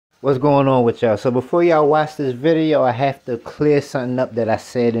What's going on with y'all? So before y'all watch this video, I have to clear something up that I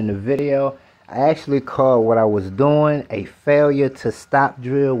said in the video. I actually called what I was doing a failure to stop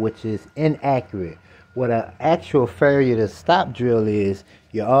drill, which is inaccurate. What an actual failure to stop drill is,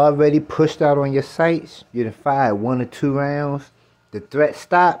 you're already pushed out on your sights, you done fired 1 or 2 rounds, the threat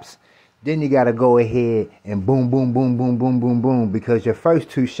stops, then you gotta go ahead and boom, boom, boom, boom, boom, boom, boom, because your first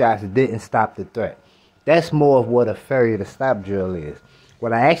 2 shots didn't stop the threat. That's more of what a failure to stop drill is.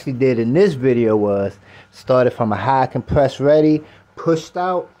 What I actually did in this video was started from a high compressed ready, pushed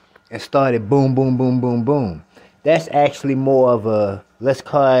out, and started boom, boom, boom, boom, boom. That's actually more of a, let's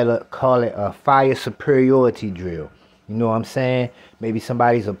call it a fire superiority drill. You know what I'm saying? Maybe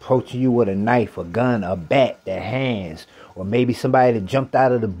somebody's approaching you with a knife, a gun, a bat, their hands. Or maybe somebody that jumped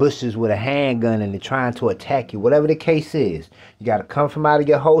out of the bushes with a handgun and they're trying to attack you. Whatever the case is, you got to come from out of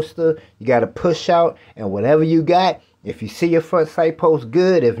your holster. You got to push out, and whatever you got, if you see your front sight post,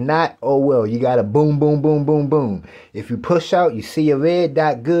 good. If not, oh well. You got to boom, boom, boom, boom, boom. If you push out, you see your red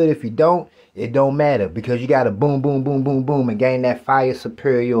dot, good. If you don't, it don't matter, because you got to boom, boom, boom, boom, boom, and gain that fire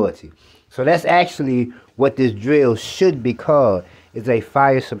superiority. So that's actually what this drill should be called. It's a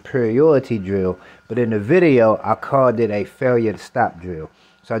fire superiority drill. But in the video, I called it a failure to stop drill.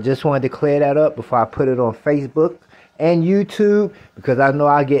 So I just wanted to clear that up before I put it on Facebook and YouTube, because I know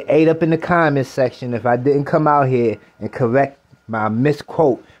I'll get ate up in the comments section if I didn't come out here and correct my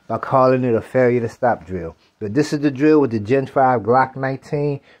misquote by calling it a failure to stop drill. But this is the drill with the Gen 5 Glock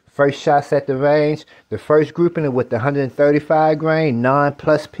 19. First shots at the range. The first grouping is with the 135 grain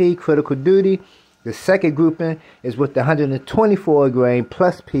non-plus P critical duty. The second grouping is with the 124 grain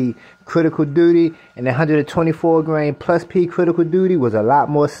plus P critical duty, and the 124 grain plus P critical duty was a lot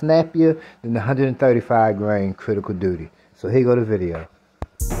more snappier than the 135 grain critical duty. So here go the video.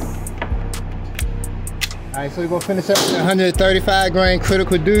 Alright, so we're going to finish up with the 135 grain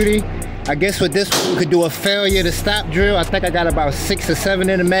critical duty. I guess with this one we could do a failure to stop drill. I think I got about 6 or 7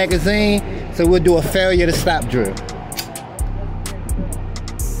 in the magazine, so we'll do a failure to stop drill.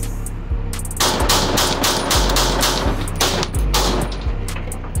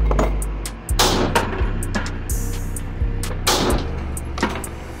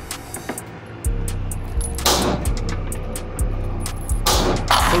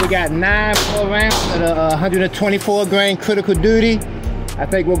 So we got 9 more rounds of the 124 grain critical duty. I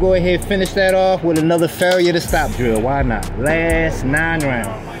think we'll go ahead and finish that off with another failure to stop drill. Why not? Last 9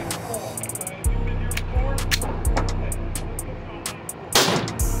 rounds.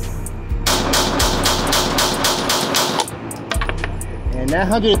 And that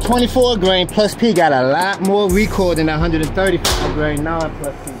 124 grain plus P got a lot more recoil than that 135 grain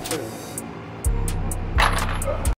non-plus P.